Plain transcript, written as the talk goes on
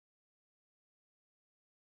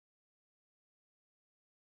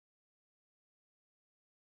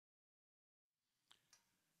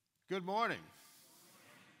Good morning.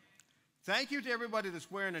 Thank you to everybody that's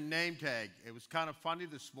wearing a name tag. It was kind of funny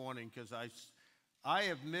this morning because I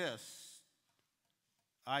have missed,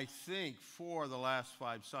 I think, 4 of the last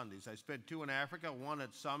 5 Sundays. I spent 2 in Africa, 1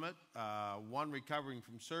 at Summit, 1 recovering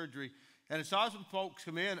from surgery. And it's awesome folks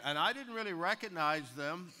come in, and I didn't really recognize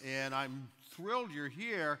them, and I'm thrilled you're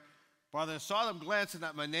here. But I saw them glancing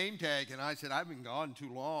at my name tag, and I said, I've been gone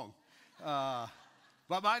too long.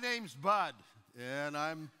 But my name's Bud, and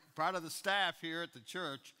I'm part of the staff here at the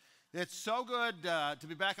church. It's so good to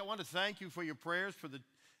be back. I want to thank you for your prayers for the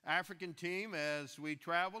African team as we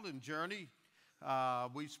traveled and journeyed.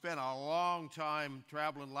 We spent a long time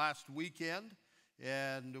traveling last weekend,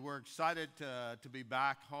 and we're excited to be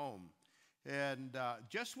back home. And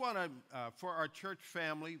just want to, for our church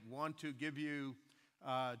family, want to give you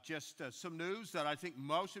just some news that I think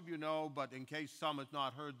most of you know, but in case some have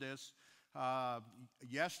not heard this,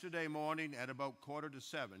 yesterday morning at about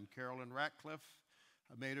 6:45, Carolyn Ratcliffe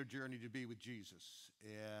made her journey to be with Jesus.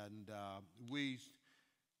 And we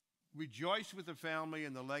rejoice with the family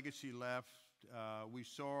and the legacy left. We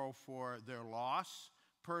sorrow for their loss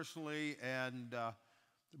personally,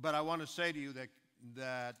 but I want to say to you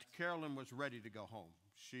that Carolyn was ready to go home.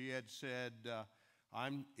 She had said,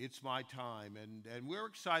 it's my time. And we're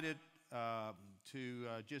excited to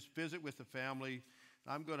just visit with the family.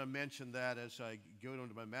 I'm going to mention that as I go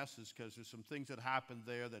into my message because there's some things that happened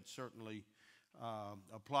there that certainly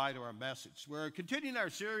apply to our message. We're continuing our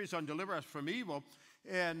series on Deliver Us from Evil,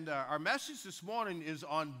 and our message this morning is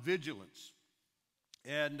on vigilance.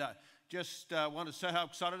 And just want to say how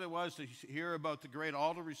excited I was to hear about the great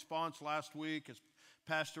altar response last week, as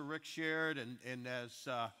Pastor Rick shared, and as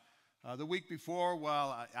the week before,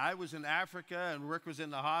 while I was in Africa and Rick was in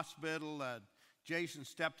the hospital, Jason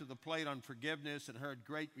stepped to the plate on forgiveness and heard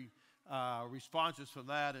great responses from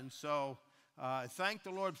that. And so I thank the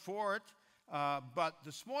Lord for it. But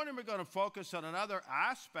this morning we're going to focus on another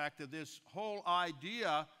aspect of this whole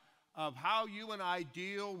idea of how you and I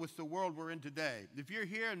deal with the world we're in today. If you're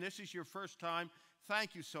here and this is your first time,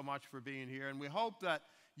 thank you so much for being here. And we hope that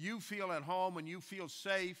you feel at home and you feel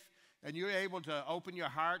safe and you're able to open your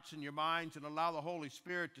hearts and your minds and allow the Holy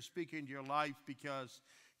Spirit to speak into your life, because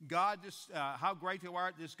God, how great thou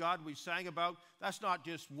art, this God we sang about, that's not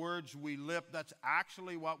just words we lip, that's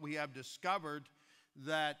actually what we have discovered,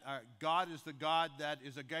 that God is the God that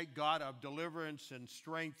is a great God of deliverance and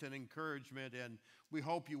strength and encouragement, and we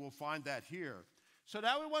hope you will find that here. So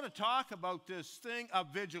now we want to talk about this thing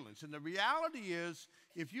of vigilance, and the reality is,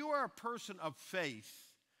 if you are a person of faith,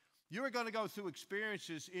 you are going to go through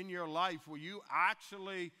experiences in your life where you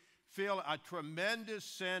actually feel a tremendous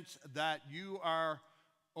sense that you are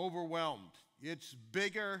overwhelmed. It's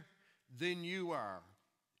bigger than you are.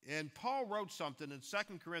 And Paul wrote something in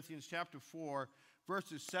 2 Corinthians chapter 4,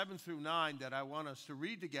 verses 7 through 9 that I want us to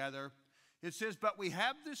read together. It says, "But we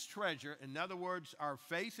have this treasure," in other words, our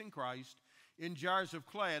faith in Christ, "in jars of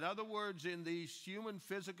clay." In other words, in these human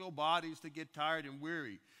physical bodies that get tired and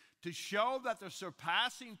weary, to show that the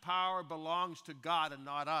surpassing power belongs to God and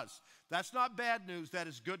not us. That's not bad news, that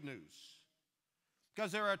is good news.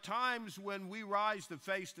 Because there are times when we rise to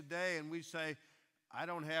face the day and we say, I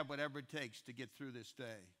don't have whatever it takes to get through this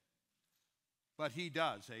day. But He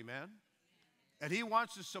does, amen? And He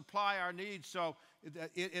wants to supply our needs, so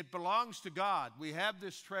it belongs to God. We have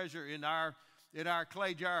this treasure in our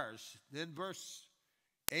clay jars. Then verse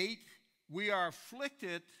 8, "We are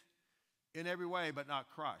afflicted in every way but not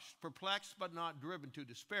crushed, perplexed but not driven to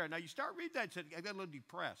despair." Now you start reading that and say, I got a little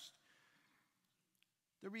depressed.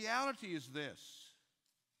 The reality is this: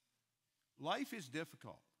 life is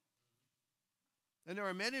difficult. And there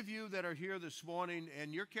are many of you that are here this morning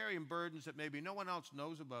and you're carrying burdens that maybe no one else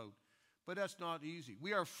knows about, but that's not easy.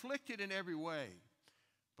 We are afflicted in every way,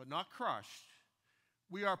 but not crushed.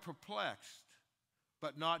 We are perplexed,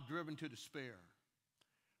 but not driven to despair.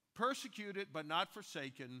 Persecuted, but not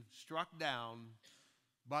forsaken. Struck down,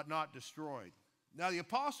 but not destroyed. Now, the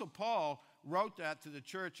Apostle Paul wrote that to the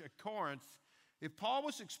church at Corinth. If Paul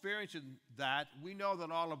was experiencing that, we know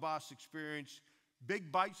that all of us experience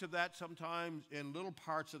big bites of that sometimes and little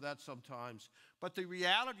parts of that sometimes. But the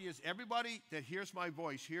reality is, everybody that hears my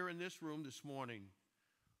voice here in this room this morning,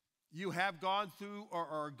 you have gone through or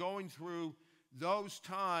are going through those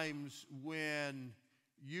times when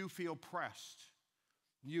you feel pressed.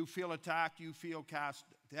 You feel attacked, you feel cast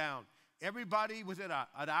down. Everybody within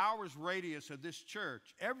an hour's radius of this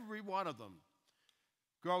church, every one of them,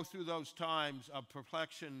 go through those times of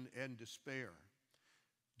perplexion and despair.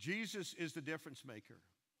 Jesus is the difference maker.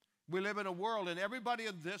 We live in a world, and everybody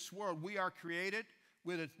in this world, we are created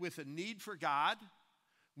with a need for God.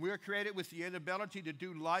 We are created with the inability to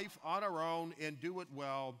do life on our own and do it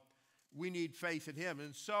well. We need faith in him.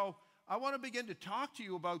 And so I want to begin to talk to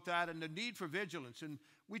you about that and the need for vigilance. And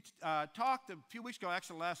we talked a few weeks ago,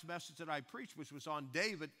 actually the last message that I preached, which was on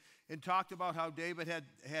David, and talked about how David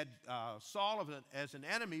had Saul as an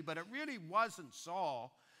enemy, but it really wasn't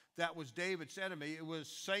Saul that was David's enemy. It was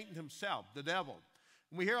Satan himself, the devil.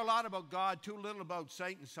 And we hear a lot about God, too little about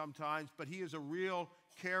Satan sometimes, but he is a real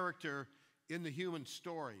character in the human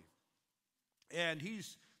story. And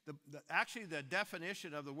he's, actually the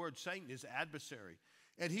definition of the word Satan is adversary.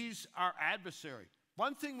 And he's our adversary.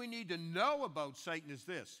 One thing we need to know about Satan is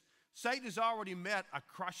this. Satan has already met a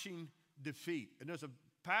crushing defeat. And there's a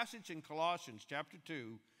passage in Colossians chapter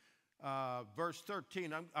 2, verse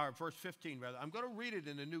 15 rather. I'm going to read it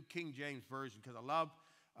in the New King James Version because I love,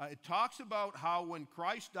 it talks about how when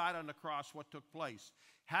Christ died on the cross, what took place.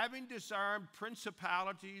 Having disarmed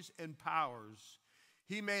principalities and powers,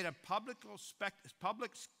 he made a public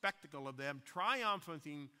spectacle of them,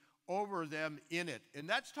 triumphing over them in it. And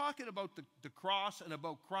that's talking about the cross and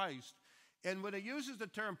about Christ. And when it uses the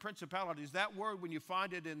term principalities, that word, when you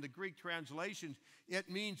find it in the Greek translations, it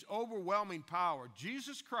means overwhelming power.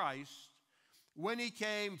 Jesus Christ, when he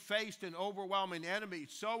came, faced an overwhelming enemy,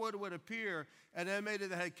 so it would appear, an enemy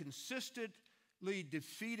that had consistently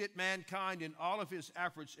defeated mankind in all of his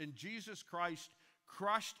efforts. And Jesus Christ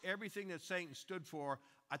crushed everything that Satan stood for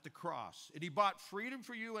at the cross. And he bought freedom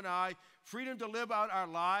for you and I, freedom to live out our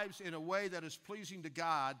lives in a way that is pleasing to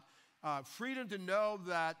God, freedom to know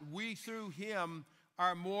that we through him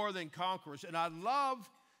are more than conquerors. And I love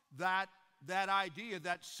that idea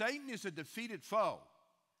that Satan is a defeated foe,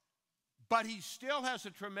 but he still has a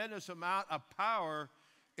tremendous amount of power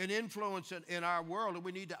and influence in our world, and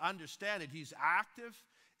we need to understand it. He's active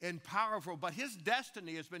and powerful, but his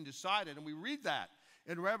destiny has been decided, and we read that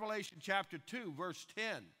in Revelation chapter 2, verse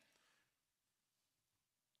 10.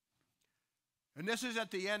 And this is at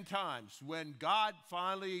the end times when God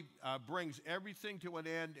finally brings everything to an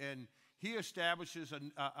end and he establishes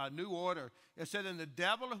a new order. It said, and the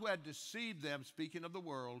devil who had deceived them, speaking of the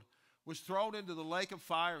world, was thrown into the lake of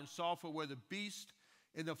fire and sulfur where the beast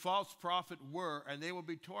and the false prophet were, and they will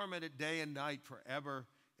be tormented day and night forever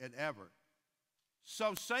and ever.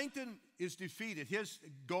 So Satan is defeated. His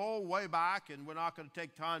goal way back, and we're not going to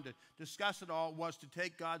take time to discuss it all, was to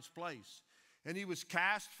take God's place. And he was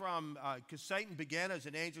cast from, because Satan began as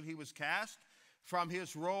an angel, he was cast from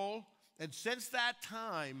his role. And since that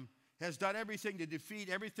time has done everything to defeat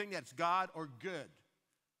everything that's God or good.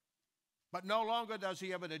 But no longer does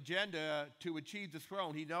he have an agenda to achieve the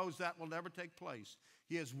throne. He knows that will never take place.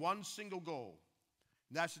 He has one single goal,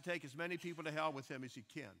 and that's to take as many people to hell with him as he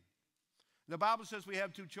can. The Bible says we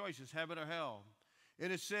have two choices, heaven or hell.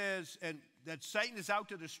 And it says that Satan is out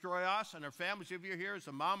to destroy us and our families. If you're here as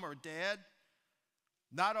a mom or a dad,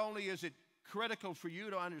 not only is it critical for you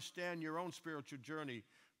to understand your own spiritual journey,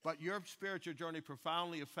 but your spiritual journey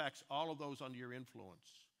profoundly affects all of those under your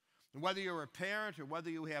influence. And whether you're a parent or whether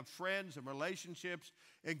you have friends and relationships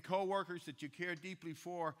and coworkers that you care deeply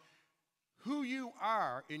for, who you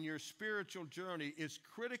are in your spiritual journey is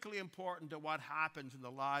critically important to what happens in the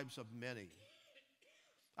lives of many.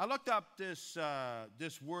 I looked up this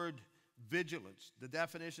word vigilance, the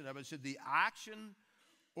definition of it. It said the action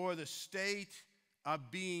or the state of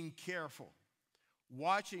being careful,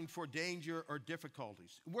 watching for danger or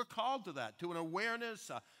difficulties. We're called to that, to an awareness,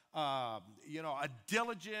 a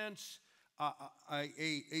diligence,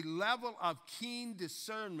 a level of keen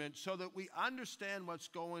discernment so that we understand what's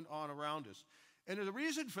going on around us. And the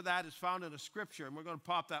reason for that is found in a scripture, and we're going to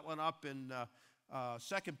pop that one up in 1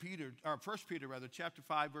 Peter, chapter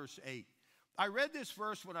 5, verse 8. I read this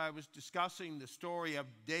verse when I was discussing the story of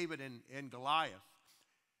David and Goliath.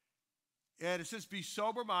 And it says, be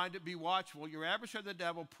sober-minded, be watchful. Your adversary, the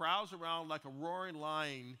devil, prowls around like a roaring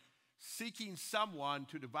lion, seeking someone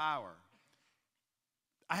to devour.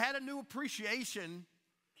 I had a new appreciation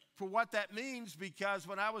for what that means because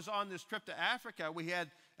when I was on this trip to Africa, we had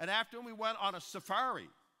an afternoon we went on a safari.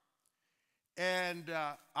 And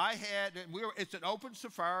it's an open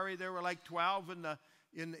safari. There were like 12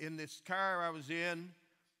 in this car I was in.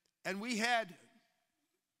 And we had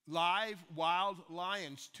live wild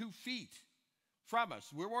lions 2 feet from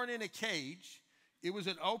us. We weren't in a cage. It was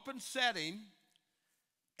an open setting.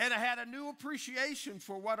 And I had a new appreciation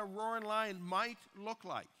for what a roaring lion might look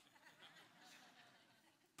like.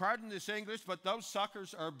 Pardon this English, but those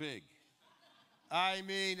suckers are big. I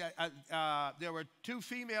mean, there were 2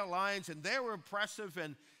 female lions, and they were impressive.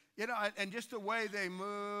 And, and just the way they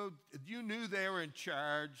moved, you knew they were in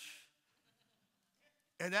charge.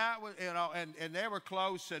 And that was, and they were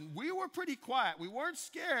close, and we were pretty quiet. We weren't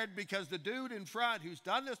scared because the dude in front, who's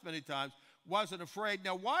done this many times, wasn't afraid.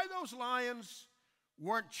 Now, why those lions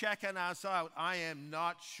weren't checking us out, I am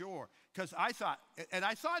not sure. Because I thought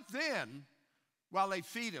then, well, they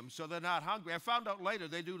feed them so they're not hungry. I found out later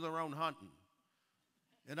they do their own hunting.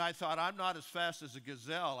 And I thought, I'm not as fast as a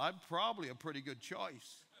gazelle. I'm probably a pretty good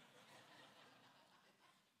choice.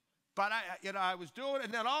 But I was doing it,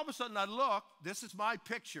 and then all of a sudden I look, this is my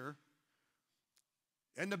picture,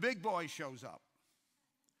 and the big boy shows up.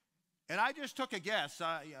 And I just took a guess.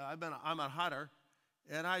 I'm a hunter,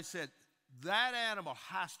 and I said, that animal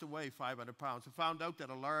has to weigh 500 pounds. I found out that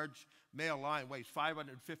a large male lion weighs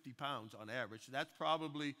 550 pounds on average. So that's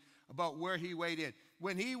probably about where he weighed in.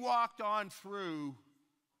 When he walked on through,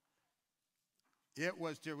 there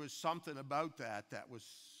was something about that was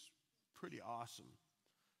pretty awesome.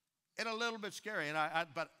 And a little bit scary.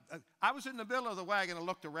 But I was in the middle of the wagon and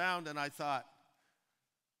looked around, and I thought,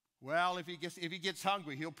 well, if he gets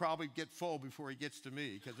hungry, he'll probably get full before he gets to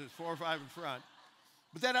me, because there's 4 or 5 in front.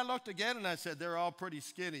 But then I looked again, and I said, they're all pretty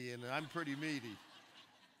skinny, and I'm pretty meaty.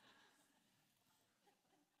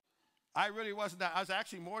 I really wasn't. I was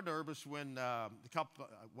actually more nervous when a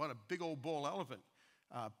big old bull elephant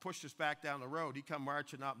pushed us back down the road. He come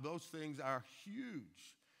marching up. Those things are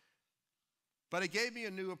huge. But it gave me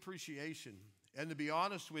a new appreciation. And to be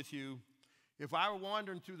honest with you, if I were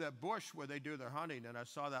wandering through that bush where they do their hunting and I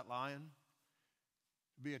saw that lion,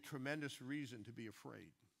 it would be a tremendous reason to be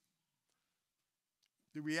afraid.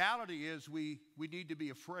 The reality is we need to be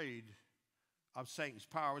afraid of Satan's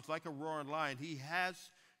power. It's like a roaring lion. He has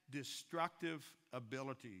destructive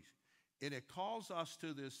abilities. And it calls us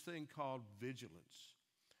to this thing called vigilance.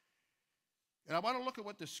 And I want to look at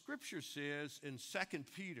what the scripture says in 2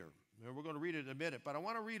 Peter. And we're going to read it in a minute, but I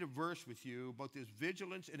want to read a verse with you about this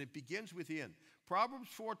vigilance, and it begins within. Proverbs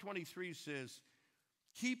 4:23 says,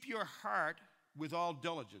 keep your heart with all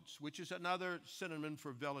diligence, which is another synonym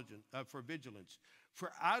for vigilance.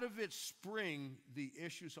 For out of it spring the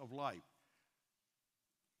issues of life.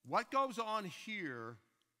 What goes on here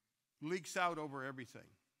leaks out over everything.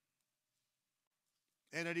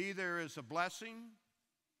 And it either is a blessing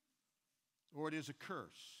or it is a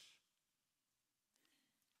curse.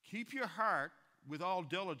 Keep your heart with all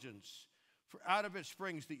diligence, for out of it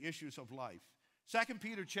springs the issues of life. 2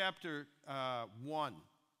 Peter chapter 1.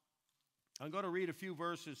 I'm going to read a few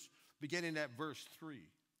verses beginning at verse 3.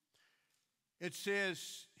 It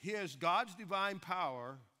says, His God's divine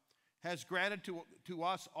power has granted to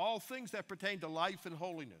us all things that pertain to life and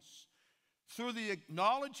holiness, through the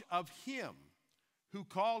knowledge of Him who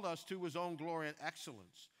called us to His own glory and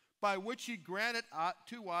excellence, by which He granted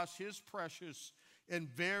to us His precious and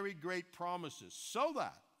very great promises, so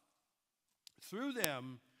that through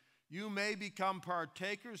them you may become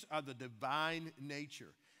partakers of the divine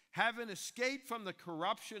nature, having escaped from the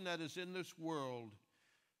corruption that is in this world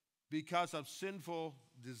because of sinful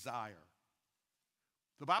desire.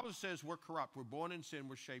 The Bible says we're corrupt. We're born in sin.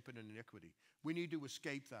 We're shaped in iniquity. We need to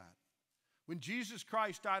escape that. When Jesus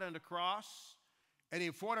Christ died on the cross, and He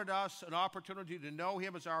afforded us an opportunity to know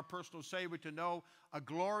Him as our personal Savior, to know a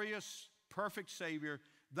glorious, perfect Savior,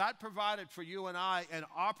 that provided for you and I an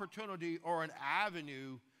opportunity or an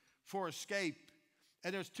avenue for escape.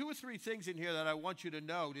 And there's 2 or 3 things in here that I want you to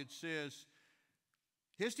note. It says,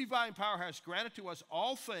 His divine power has granted to us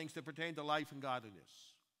all things that pertain to life and godliness.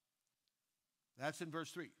 That's in verse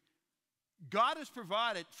 3. God has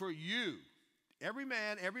provided for you, every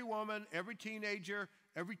man, every woman, every teenager,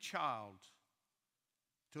 every child,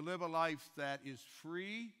 to live a life that is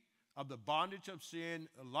free of the bondage of sin,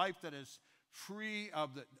 a life that is free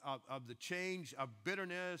of the change of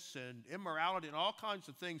bitterness and immorality and all kinds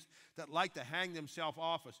of things that like to hang themselves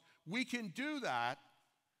off us. We can do that,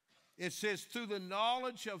 it says, through the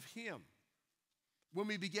knowledge of Him, when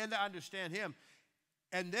we begin to understand Him.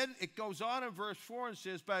 And then it goes on in verse 4 and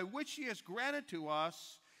says, by which He has granted to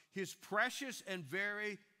us His precious and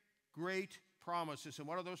very great promises. And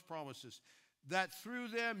what are those promises? That through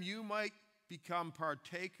them you might become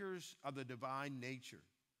partakers of the divine nature.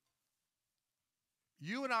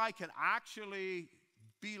 You and I can actually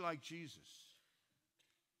be like Jesus.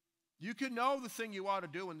 You can know the thing you ought to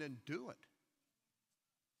do and then do it.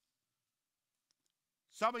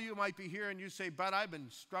 Some of you might be here and you say, but I've been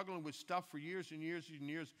struggling with stuff for years and years and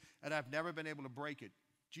years, and I've never been able to break it.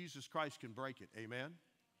 Jesus Christ can break it. Amen?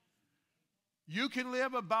 You can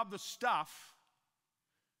live above the stuff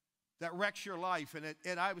that wrecks your life.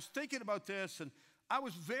 And I was thinking about this, and I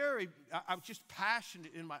was just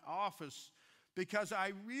passionate in my office because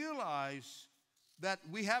I realized that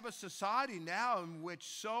we have a society now in which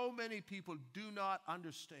so many people do not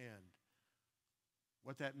understand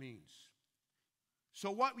what that means. So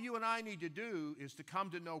what you and I need to do is to come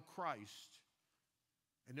to know Christ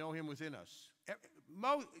and know him within us.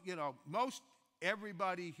 Most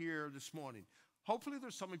everybody here this morning, hopefully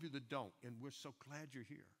there's some of you that don't, and we're so glad you're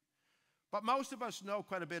here. But most of us know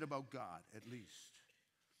quite a bit about God, at least.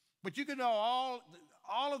 But you can know all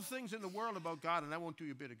of the things in the world about God, and that won't do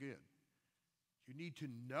you a bit of good. You need to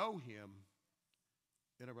know him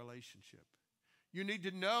in a relationship. You need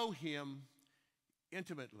to know him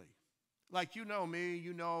intimately. Like you know me,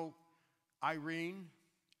 you know Irene,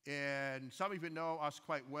 and some of you know us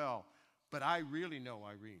quite well, but I really know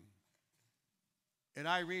Irene. And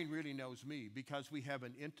Irene really knows me because we have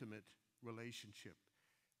an intimate relationship.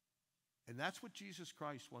 And that's what Jesus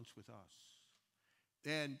Christ wants with us.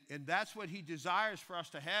 And that's what he desires for us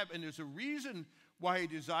to have. And there's a reason why he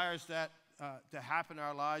desires that to happen in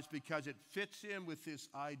our lives, because it fits in with this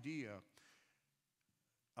idea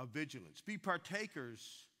of vigilance. Be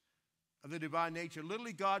partakers of the divine nature.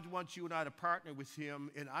 Literally, God wants you and I to partner with him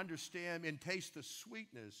and understand and taste the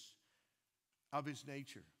sweetness of his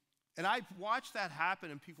nature. And I've watched that happen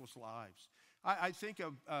in people's lives. I think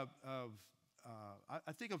of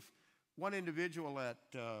one individual that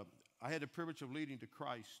I had the privilege of leading to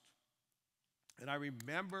Christ, and I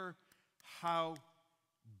remember how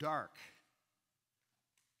dark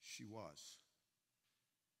she was.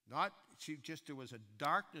 There was a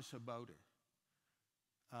darkness about her.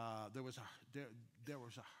 There was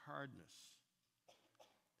a hardness.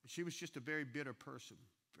 She was just a very bitter person,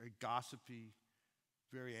 very gossipy,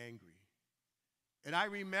 very angry. And I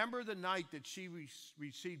remember the night that she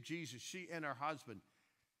received Jesus, she and her husband,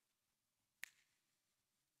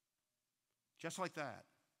 just like that.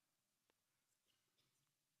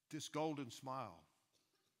 This golden smile,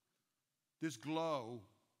 this glow,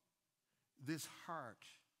 this heart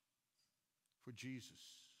for Jesus.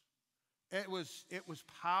 It was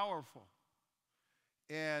powerful,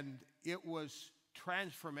 and it was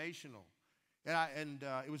transformational. And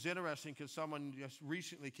it was interesting because someone just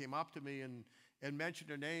recently came up to me and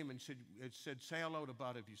mentioned her name and said, say hello to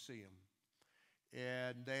Bud if you see him.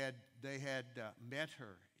 And they had met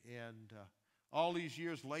her, and all these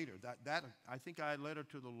years later, I think I led her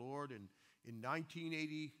to the Lord in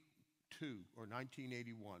 1982 or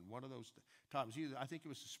 1981, one of those times. I think it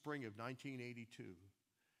was the spring of 1982.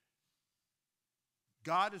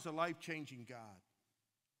 God is a life-changing God.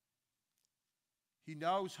 He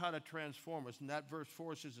knows how to transform us. And that verse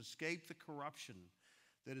 4 says, escape the corruption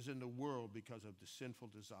that is in the world because of the sinful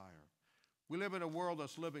desire. We live in a world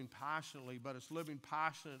that's living passionately, but it's living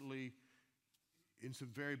passionately in some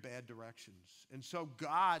very bad directions. And so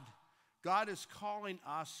God is calling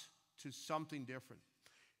us to something different.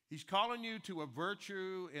 He's calling you to a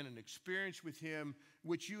virtue and an experience with him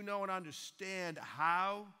which you know and understand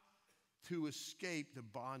how to escape the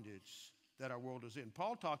bondage that our world is in.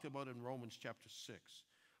 Paul talked about it in Romans chapter 6,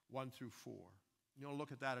 1 through 4.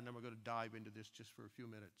 Look at that, and then we're going to dive into this just for a few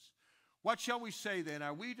minutes. What shall we say then?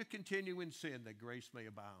 Are we to continue in sin that grace may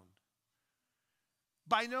abound?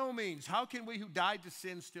 By no means. How can we who died to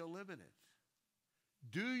sin still live in it?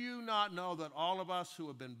 Do you not know that all of us who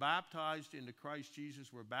have been baptized into Christ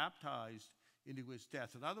Jesus were baptized into his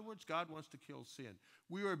death? In other words, God wants to kill sin.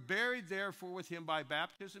 We were buried therefore with him by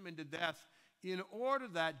baptism into death, in order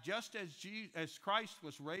that just as Christ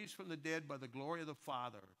was raised from the dead by the glory of the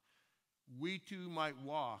Father, we too might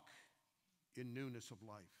walk in newness of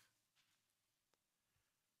life.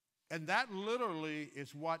 And that literally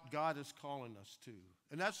is what God is calling us to.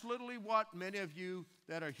 And that's literally what many of you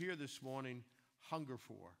that are here this morning hunger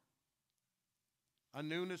for. A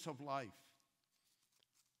newness of life.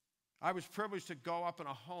 I was privileged to go up in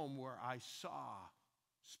a home where I saw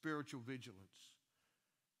spiritual vigilance.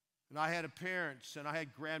 And I had parents and I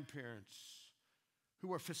had grandparents who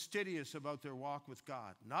were fastidious about their walk with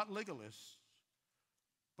God. Not legalists,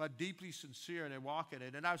 but deeply sincere in their walk in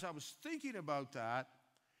it. And as I was thinking about that,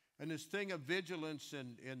 and this thing of vigilance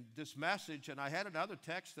and this message, and I had another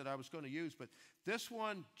text that I was going to use, but this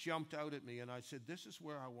one jumped out at me, and I said, this is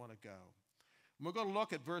where I want to go. And we're going to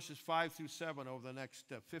look at verses 5 through 7 over the next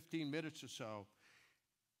 15 minutes or so.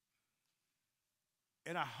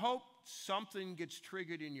 And I hope something gets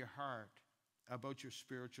triggered in your heart about your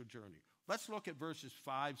spiritual journey. Let's look at verses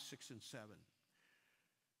 5, 6, and 7.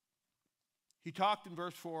 He talked in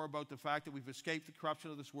verse 4 about the fact that we've escaped the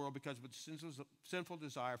corruption of this world because of its sinful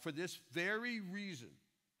desire. For this very reason,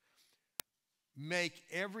 make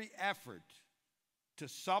every effort to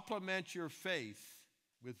supplement your faith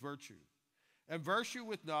with virtue, and virtue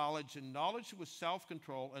with knowledge, and knowledge with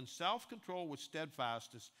self-control, and self-control with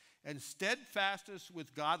steadfastness, and steadfastness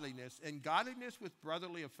with godliness, and godliness with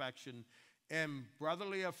brotherly affection, and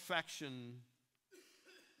brotherly affection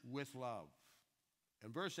with love.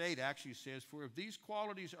 And verse 8 actually says, for if these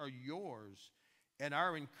qualities are yours and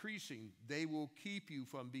are increasing, they will keep you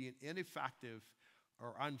from being ineffective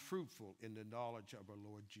or unfruitful in the knowledge of our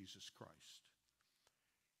Lord Jesus Christ.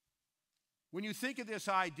 When you think of this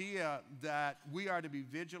idea that we are to be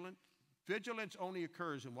vigilant, vigilance only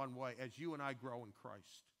occurs in one way, as you and I grow in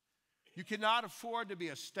Christ. You cannot afford to be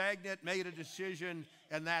a stagnant, made a decision,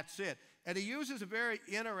 and that's it. And he uses a very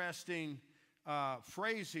interesting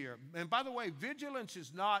phrase here. And by the way, vigilance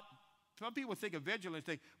is not, some people think of vigilance,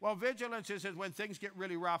 think, well, vigilance is when things get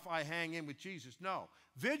really rough, I hang in with Jesus. No.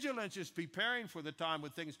 Vigilance is preparing for the time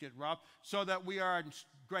when things get rough so that we are in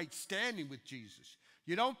great standing with Jesus.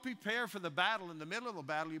 You don't prepare for the battle in the middle of the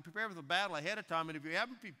battle. You prepare for the battle ahead of time. And if you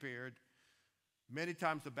haven't prepared, many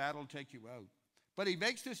times the battle will take you out. But he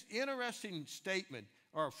makes this interesting statement,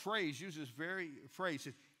 or a phrase, uses very phrase,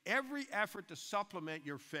 every effort to supplement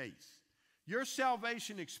your faith. Your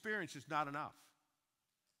salvation experience is not enough.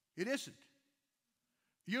 It isn't.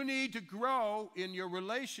 You need to grow in your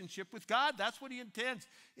relationship with God. That's what he intends.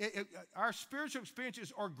 Our spiritual experience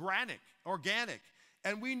is organic,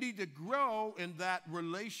 and we need to grow in that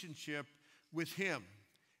relationship with him.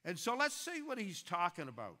 And so let's see what he's talking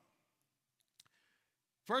about.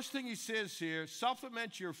 First thing he says here,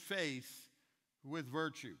 supplement your faith with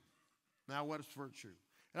virtue. Now, what is virtue?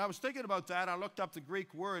 And I was thinking about that. I looked up the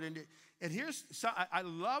Greek word, and here's, I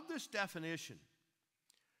love this definition.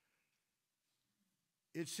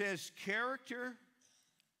 It says character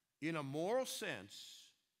in a moral sense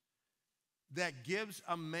that gives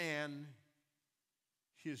a man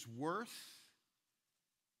his worth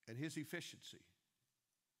and his efficiency.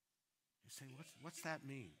 You say, what's that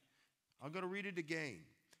mean? I'm going to read it again.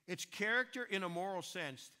 It's character in a moral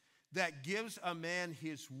sense that gives a man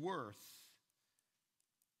his worth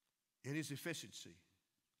and his efficiency.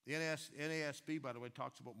 The NASB, by the way,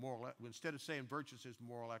 talks about moral, instead of saying virtue, it says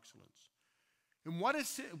moral excellence. And what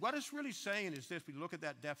it's really saying is this, we look at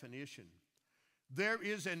that definition. There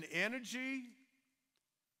is an energy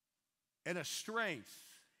and a strength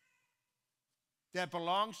that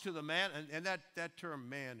belongs to the man, and that term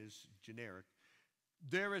man is generic.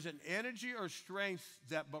 There is an energy or strength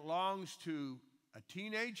that belongs to a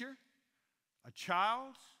teenager, a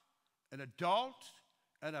child, an adult,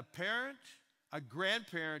 and a parent, a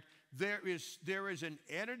grandparent. There is an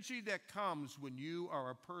energy that comes when you are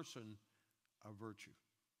a person of virtue.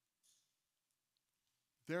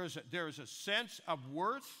 There is a sense of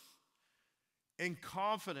worth and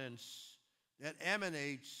confidence that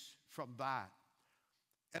emanates from that.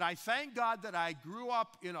 And I thank God that I grew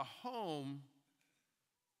up in a home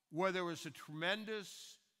where there was a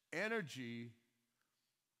tremendous energy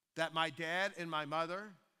that my dad and my mother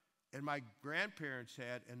and my grandparents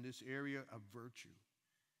had in this area of virtue.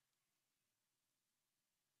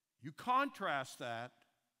 You contrast that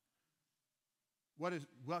with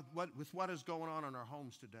what is going on in our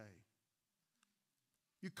homes today.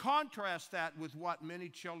 You contrast that with what many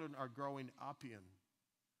children are growing up in.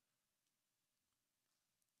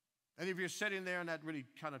 And if you're sitting there and that really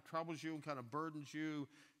kind of troubles you and kind of burdens you,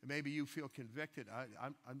 and maybe you feel convicted,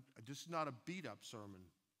 this is not a beat-up sermon,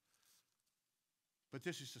 but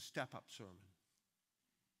this is a step-up sermon.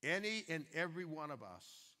 Any and every one of us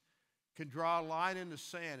can draw a line in the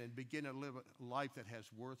sand and begin to live a life that has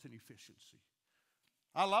worth and efficiency.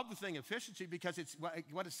 I love the thing efficiency because it's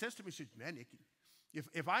what it says to me. It says, man,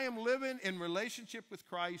 if I am living in relationship with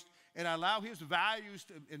Christ and I allow his values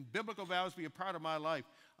and biblical values to be a part of my life,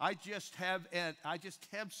 I just have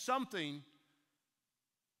something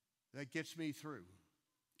that gets me through,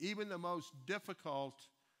 even the most difficult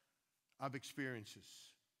of experiences.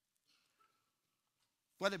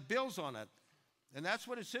 But it builds on it, and that's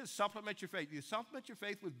what it says, supplement your faith. You supplement your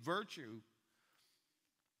faith with virtue,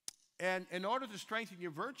 and in order to strengthen your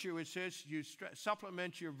virtue, it says you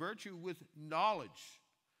supplement your virtue with knowledge.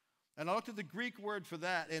 And I looked at the Greek word for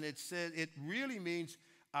that, and it said it really means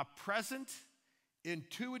a present,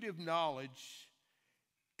 intuitive knowledge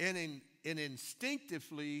and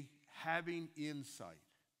instinctively having insight.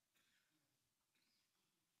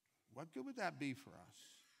 What good would that be for us?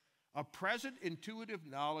 A present, intuitive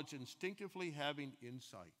knowledge, instinctively having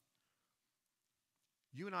insight.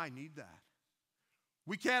 You and I need that.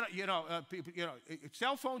 We can't, people,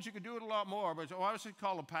 cell phones, you can do it a lot more, but I just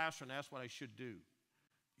call a pastor and ask what I should do.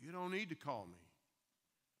 You don't need to call me.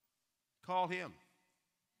 Call him.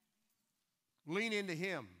 Lean into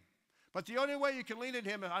him. But the only way you can lean on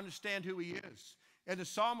him is understand who he is. And the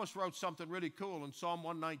psalmist wrote something really cool in Psalm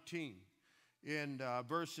 119 in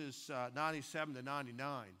verses 97 to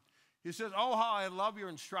 99. He says, oh, how I love your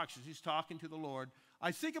instructions. He's talking to the Lord.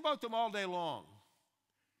 I think about them all day long.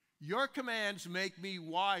 Your commands make me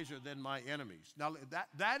wiser than my enemies. Now,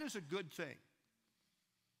 that is a good thing.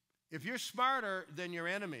 If you're smarter than your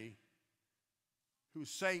enemy, who's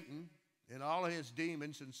Satan and all of his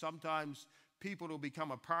demons, and sometimes people will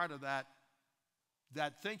become a part of that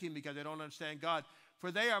thinking because they don't understand God,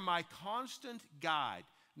 for they are my constant guide.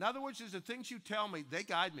 In other words, the things you tell me, they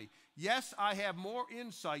guide me. Yes, I have more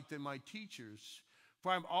insight than my teachers,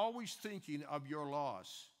 for I'm always thinking of your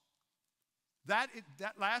laws. That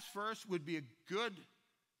last verse would be a good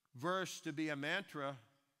verse to be a mantra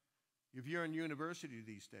if you're in university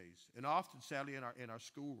these days, and often, sadly, in our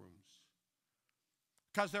schoolrooms.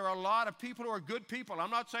 Because there are a lot of people who are good people.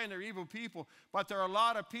 I'm not saying they're evil people, but there are a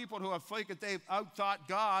lot of people who have felt that they've outthought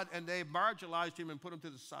God and they've marginalized him and put him to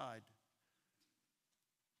the side.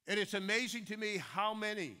 And it's amazing to me how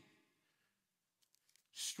many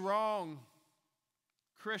strong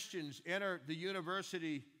Christians enter the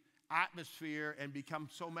university atmosphere and become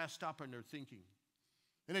so messed up in their thinking.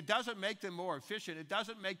 And it doesn't make them more efficient. It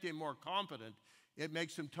doesn't make them more competent. It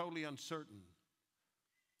makes them totally uncertain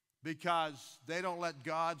because they don't let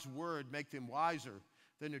God's word make them wiser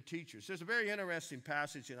than their teachers. There's a very interesting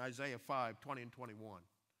passage in Isaiah 5, 20 and 21.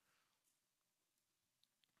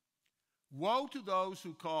 Woe to those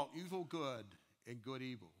who call evil good and good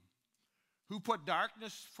evil, who put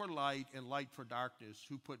darkness for light and light for darkness,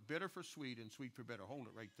 who put bitter for sweet and sweet for bitter. Hold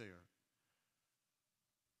it right there.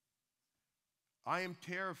 I am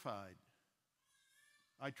terrified.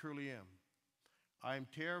 I truly am. I am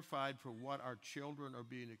terrified for what our children are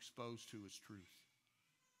being exposed to as truth.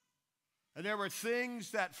 And there were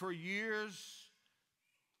things that for years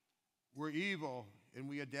were evil and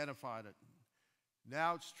we identified it.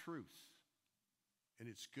 Now it's truth and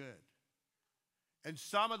it's good. And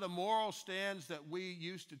some of the moral stands that we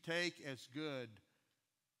used to take as good,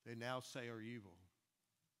 they now say are evil.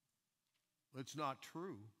 It's not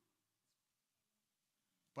true,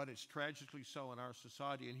 but it's tragically so in our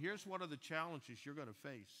society. And here's one of the challenges you're going to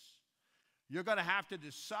face. You're going to have to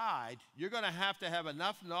decide, you're going to have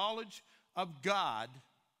enough knowledge of God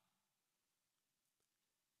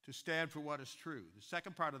to stand for what is true. The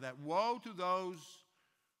second part of that, woe to those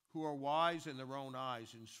who are wise in their own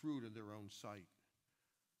eyes and shrewd in their own sight.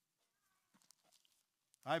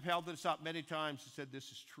 I've held this up many times and said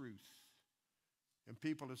this is truth. And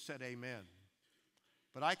people have said amen.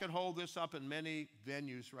 But I can hold this up in many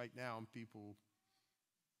venues right now and people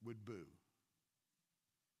would boo.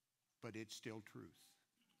 But it's still truth.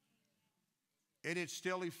 And it's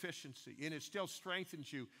still efficiency. And it still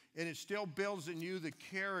strengthens you. And it still builds in you the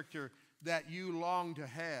character that you long to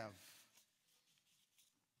have.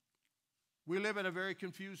 We live in a very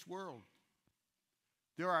confused world.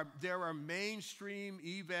 There are mainstream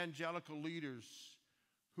evangelical leaders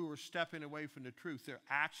who are stepping away from the truth. They're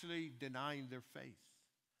actually denying their faith.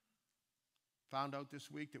 Found out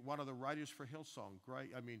this week that one of the writers for Hillsong,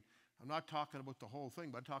 I'm not talking about the whole thing,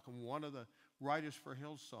 but I'm talking one of the writers for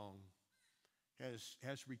Hillsong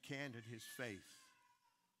has recanted his faith.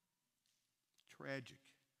 Tragic.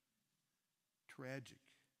 Tragic.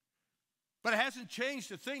 But it hasn't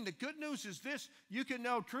changed a thing. The good news is this: you can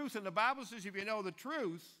know truth, and the Bible says if you know the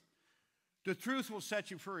truth will set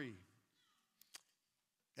you free.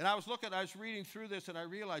 And I was reading through this, and I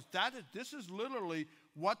realized this is literally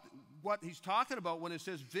what he's talking about when it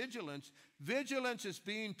says vigilance. Vigilance is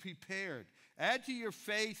being prepared. Add to your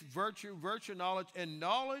faith virtue, knowledge, and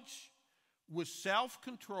knowledge with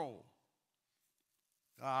self-control.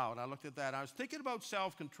 Oh, and I looked at that. I was thinking about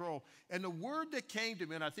self-control, and the word that came to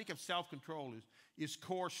me, and I think of self-control, is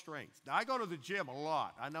core strength. Now, I go to the gym a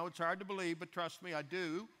lot. I know it's hard to believe, but trust me, I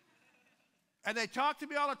do. And they talk to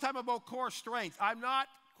me all the time about core strength. I'm not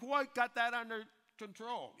quite got that under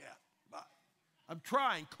control yet, but I'm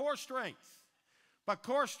trying. Core strength. But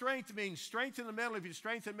core strength means strength in the middle. If you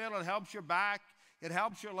strengthen the middle, it helps your back. It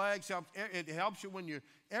helps your legs. It helps you when you're,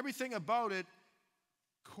 everything about it,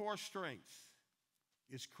 core strength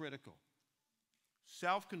is critical.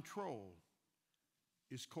 Self-control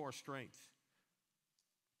is core strength.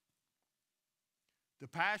 The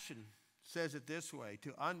Passion says it this way: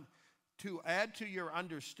 to add to your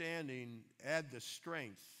understanding, add the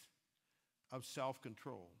strength of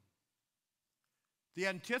self-control. The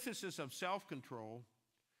antithesis of self-control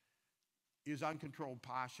is uncontrolled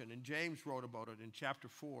passion, and James wrote about it in chapter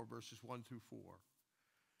 4, verses 1 through 4.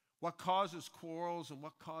 What causes quarrels and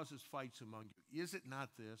what causes fights among you? Is it not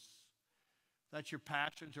this? that your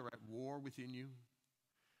passions are at war within you?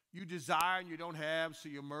 You desire and you don't have, so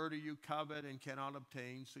you murder, you covet and cannot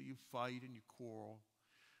obtain, so you fight and you quarrel.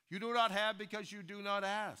 You do not have because you do not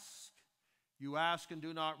ask. You ask and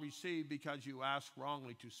do not receive because you ask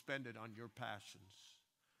wrongly to spend it on your passions.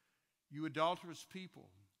 You adulterous people,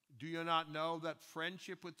 do you not know that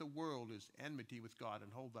friendship with the world is enmity with God?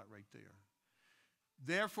 And hold that right there.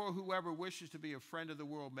 Therefore, whoever wishes to be a friend of the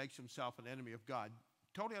world makes himself an enemy of God.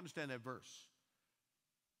 Totally understand that verse.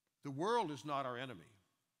 The world is not our enemy.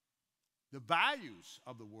 The values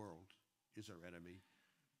of the world is our enemy.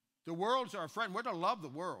 The world's our friend. We're to love the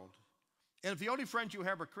world. And if the only friends you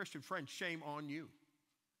have are Christian friends, shame on you.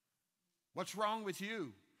 What's wrong with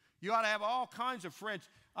you? You ought to have all kinds of friends.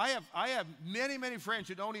 I have many, many friends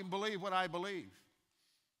who don't even believe what I believe.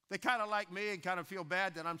 They kind of like me and kind of feel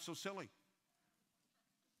bad that I'm so silly.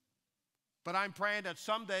 But I'm praying that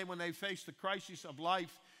someday when they face the crises of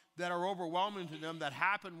life that are overwhelming to them, that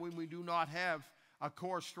happen when we do not have a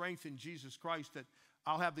core strength in Jesus Christ, that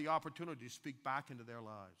I'll have the opportunity to speak back into their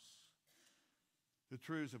lives the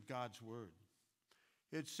truths of God's word.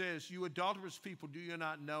 It says, you adulterous people, do you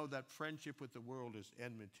not know that friendship with the world is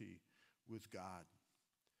enmity with God?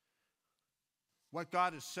 What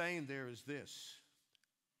God is saying there is this.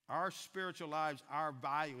 Our spiritual lives, our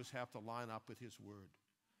values have to line up with his word.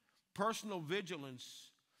 Personal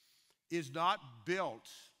vigilance is not built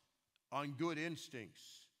on good instincts.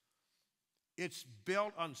 It's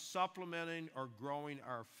built on supplementing or growing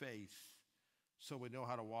our faith so we know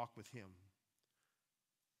how to walk with him.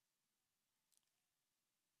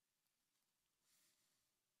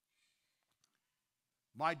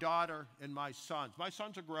 My daughter and my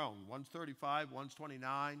sons are grown. One's 35, one's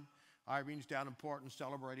 29. Irene's down in Portland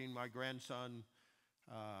celebrating my grandson.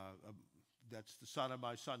 That's the son of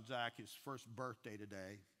my son, Zach, his first birthday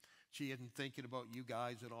today. She isn't thinking about you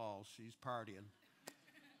guys at all. She's partying.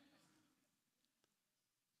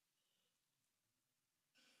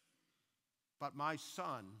 But my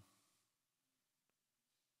son,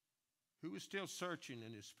 who is still searching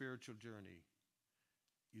in his spiritual journey,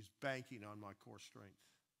 is banking on my core strength.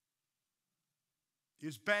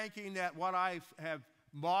 Is banking that what I have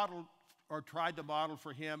modeled or tried to model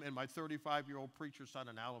for him and my 35-year-old preacher son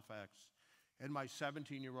in Halifax and my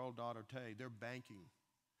 17-year-old daughter Tay, they're banking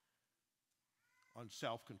on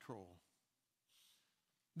self-control.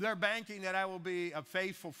 They're banking that I will be a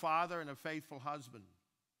faithful father and a faithful husband.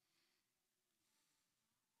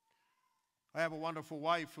 I have a wonderful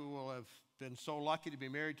wife who will have been so lucky to be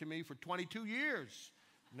married to me for 22 years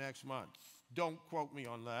next month. Don't quote me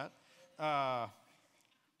on that.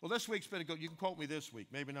 Well, this week's been good. You can quote me this week,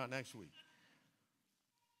 maybe not next week.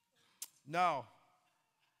 No.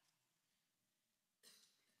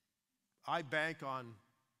 I bank on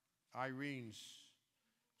Irene's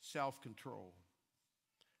self-control.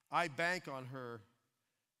 I bank on her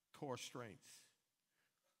core strength.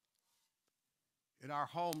 And our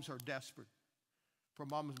homes are desperate for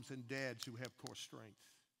moms and dads who have core strength.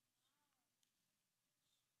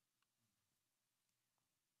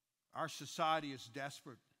 Our society is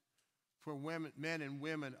desperate for women, men and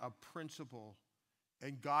women of principle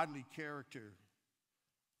and godly character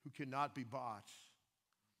who cannot be bought.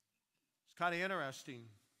 It's kind of interesting.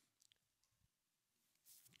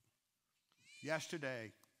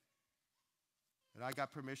 Yesterday, and I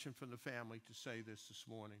got permission from the family to say this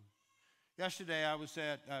morning. Yesterday, I was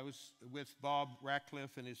with Bob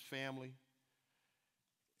Ratcliffe and his family,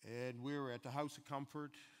 and we were at the House of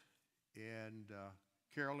Comfort, and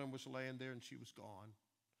Carolyn was laying there, and she was gone.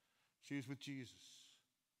 She was with Jesus.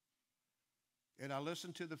 And I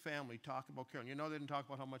listened to the family talk about Carolyn. You know, they didn't talk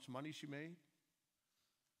about how much money she made.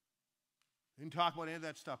 They didn't talk about any of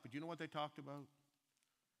that stuff, but you know what they talked about?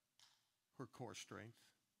 Her core strength,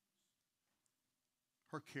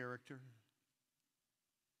 her character.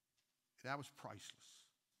 That was priceless.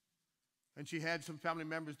 And she had some family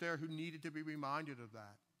members there who needed to be reminded of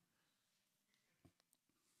that.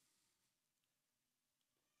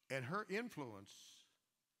 And her influence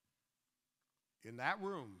in that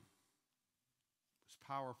room was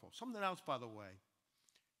powerful. Something else, by the way,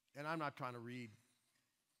 and I'm not trying to read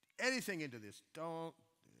anything into this. Don't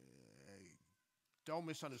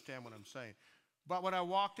misunderstand what I'm saying. But when I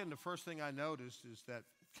walked in, the first thing I noticed is that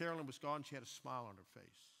Carolyn was gone. She had a smile on her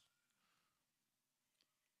face.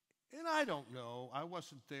 And I don't know. I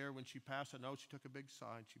wasn't there when she passed. I know she took a big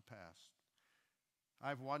sign. She passed.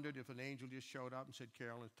 I've wondered if an angel just showed up and said,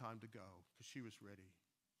 Carolyn, it's time to go, because she was ready.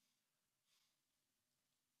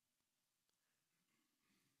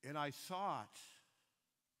 And I thought,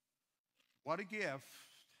 what a gift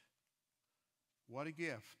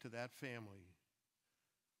to that family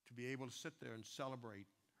to be able to sit there and celebrate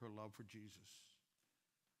her love for Jesus.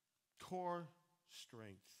 Core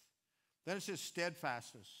strength. Then it says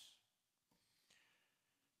steadfastness.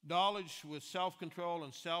 Knowledge with self-control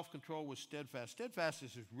and self-control with steadfast.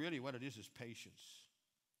 Steadfastness is really what it is patience.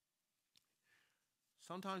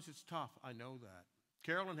 Sometimes it's tough, I know that.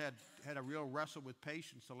 Carolyn had a real wrestle with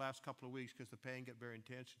patience the last couple of weeks because the pain got very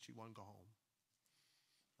intense and she wanted to go home.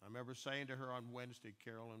 I remember saying to her on Wednesday,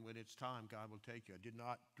 Carolyn, when it's time, God will take you. I did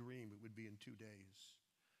not dream it would be in 2 days.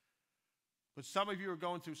 But some of you are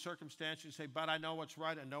going through circumstances and say, but I know what's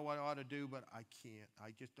right, I know what I ought to do, but I can't. I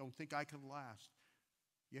just don't think I can last.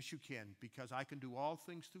 Yes, you can, because I can do all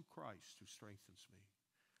things through Christ who strengthens me.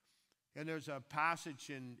 And there's a passage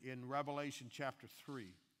in Revelation chapter 3,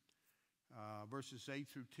 verses 8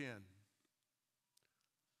 through 10.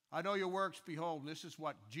 I know your works, behold, and this is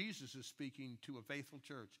what Jesus is speaking to a faithful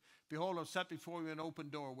church. Behold, I've set before you an open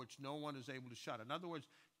door which no one is able to shut. In other words,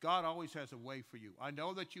 God always has a way for you. I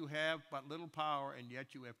know that you have but little power, and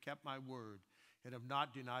yet you have kept my word and have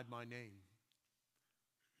not denied my name.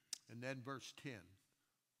 And then verse 10.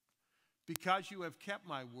 Because you have kept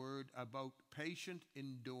my word about patient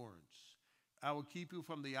endurance, I will keep you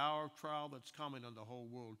from the hour of trial that's coming on the whole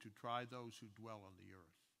world to try those who dwell on the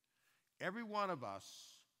earth. Every one of us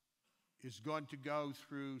is going to go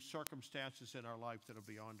through circumstances in our life that are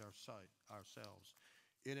beyond our sight, ourselves.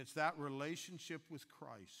 And it's that relationship with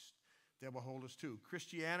Christ that will hold us to.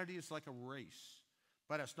 Christianity is like a race,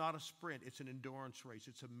 but it's not a sprint. It's an endurance race.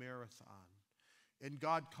 It's a marathon. And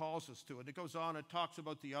God calls us to it. It goes on. It talks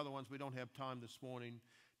about the other ones. We don't have time this morning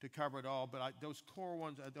to cover it all, but those core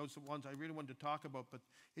ones, those are the ones I really wanted to talk about. But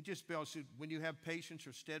it just spells, when you have patience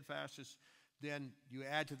or steadfastness, then you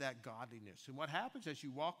add to that godliness. And what happens as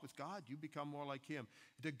you walk with God, you become more like him.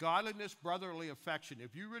 The godliness, brotherly affection.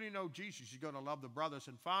 If you really know Jesus, you're going to love the brothers.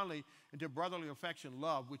 And finally, into brotherly affection,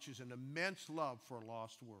 love, which is an immense love for a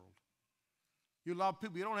lost world. You love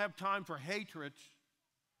people. You don't have time for hatred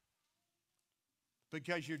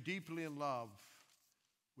because you're deeply in love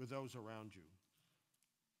with those around you.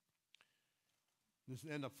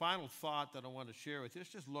 And the final thought that I want to share with you is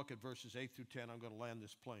just look at verses 8 through 10. I'm going to land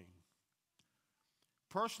this plane.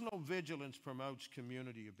 Personal vigilance promotes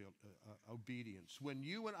community obedience. When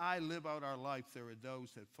you and I live out our life, there are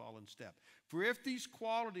those that fall in step. For if these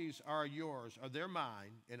qualities are yours, or they're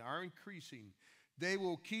mine, and are increasing, they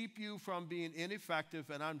will keep you from being ineffective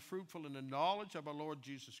and unfruitful in the knowledge of our Lord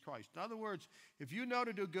Jesus Christ. In other words, if you know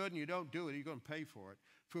to do good and you don't do it, you're going to pay for it.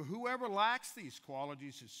 For whoever lacks these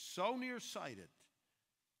qualities is so nearsighted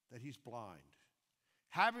that he's blind,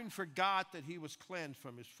 having forgot that he was cleansed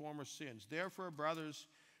from his former sins. Therefore, brothers,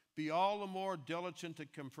 be all the more diligent to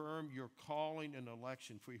confirm your calling and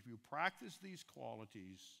election. For if you practice these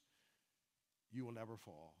qualities, you will never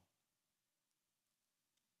fall.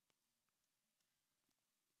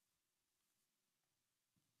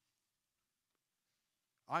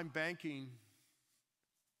 I'm banking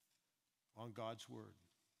on God's word.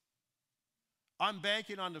 I'm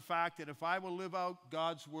banking on the fact that if I will live out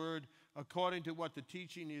God's word according to what the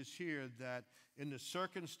teaching is here, that in the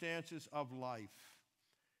circumstances of life,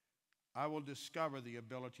 I will discover the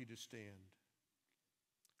ability to stand.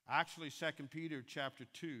 Actually, 2 Peter chapter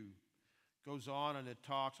 2 goes on and it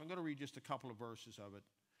talks. I'm going to read just a couple of verses of it.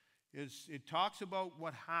 It talks about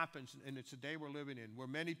what happens, and it's the day we're living in, where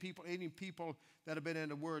many people, any people that have been in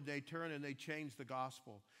the word, they turn and they change the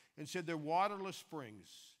gospel. And said they're waterless springs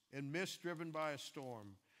and mist driven by a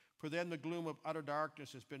storm. For then the gloom of utter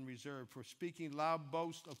darkness has been reserved. For speaking loud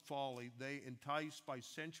boast of folly, they entice by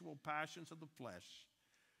sensual passions of the flesh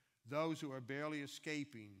those who are barely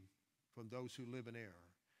escaping from those who live in error.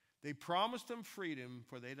 They promise them freedom,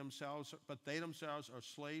 but they themselves are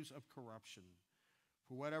slaves of corruption.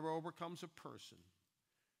 For whatever overcomes a person,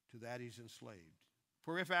 to that he's enslaved.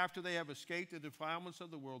 For if after they have escaped the defilements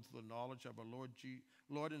of the world through the knowledge of our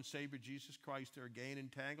Lord and Savior Jesus Christ, they are again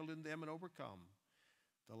entangled in them and overcome,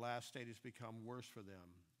 the last state has become worse for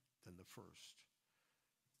them than the first.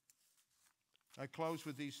 I close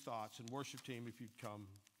with these thoughts, and worship team, if you'd come.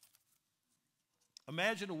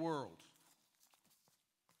 Imagine a world.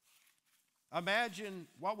 Imagine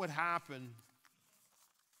what would happen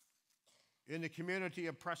in the community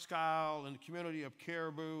of Presque Isle, in the community of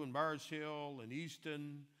Caribou and Mars Hill and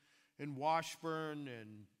Easton and Washburn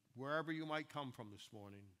and wherever you might come from this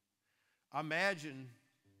morning. Imagine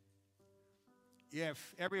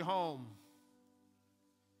if every home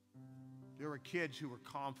there were kids who were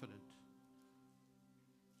confident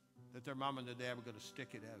that their mom and their dad were going to stick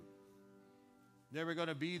it out. They were going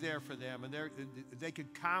to be there for them, and they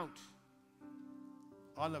could count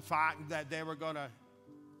on the fact that they were going to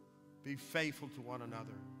be faithful to one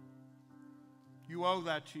another. You owe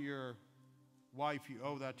that to your wife. You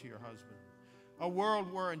owe that to your husband. A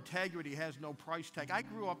world where integrity has no price tag. I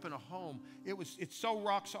grew up in a home. It's so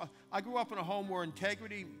rock solid. I grew up in a home where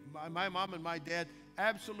integrity, my mom and my dad,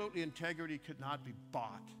 absolutely integrity could not be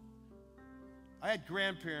bought. I had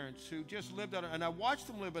grandparents who just lived out, and I watched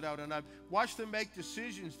them live it out, and I watched them make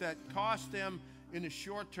decisions that cost them in the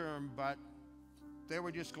short term, but they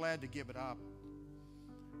were just glad to give it up.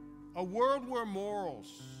 A world where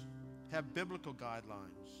morals have biblical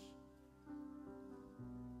guidelines,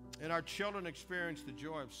 and our children experience the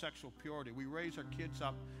joy of sexual purity. We raise our kids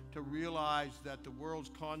up to realize that the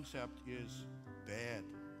world's concept is bad.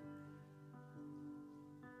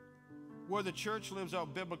 Where the church lives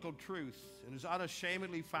out biblical truth and is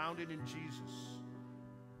unashamedly founded in Jesus.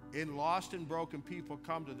 And lost and broken people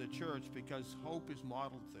come to the church because hope is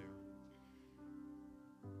modeled there.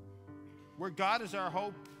 Where God is our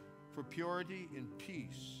hope for purity and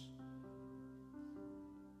peace.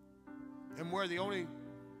 And where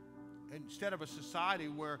instead of a society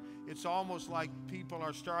where it's almost like people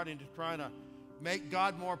are starting to try to make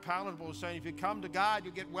God more palatable, saying if you come to God,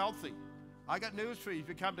 you get wealthy. I got news for you. If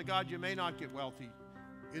you come to God, you may not get wealthy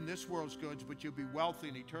in this world's goods, but you'll be wealthy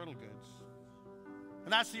in eternal goods.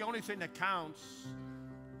 And that's the only thing that counts.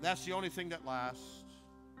 That's the only thing that lasts.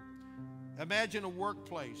 Imagine a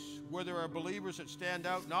workplace where there are believers that stand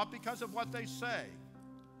out not because of what they say,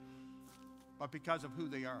 but because of who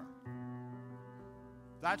they are.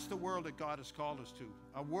 That's the world that God has called us to.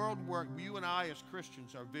 A world where you and I as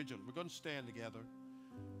Christians are vigilant. We're going to stand together.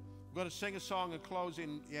 We're going to sing a song in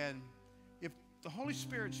closing. And if the Holy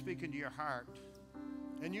Spirit's speaking to your heart,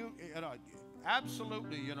 and you know,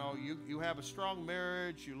 absolutely, you have a strong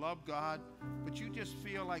marriage, you love God, but you just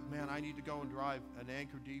feel like, man, I need to go and drive an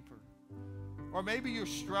anchor deeper. Or maybe you're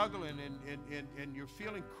struggling and you're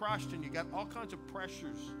feeling crushed and you got all kinds of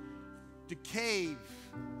pressures to cave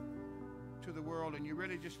to the world, and you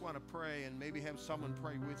really just want to pray and maybe have someone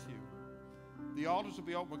pray with you. The altars will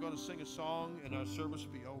be open. We're going to sing a song and our service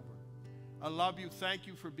will be over. I love you. Thank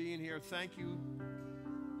you for being here. Thank you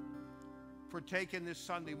for taking this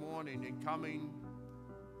Sunday morning and coming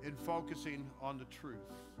and focusing on the truth.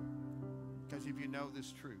 Because if you know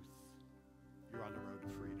this truth, you're on the road to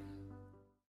freedom.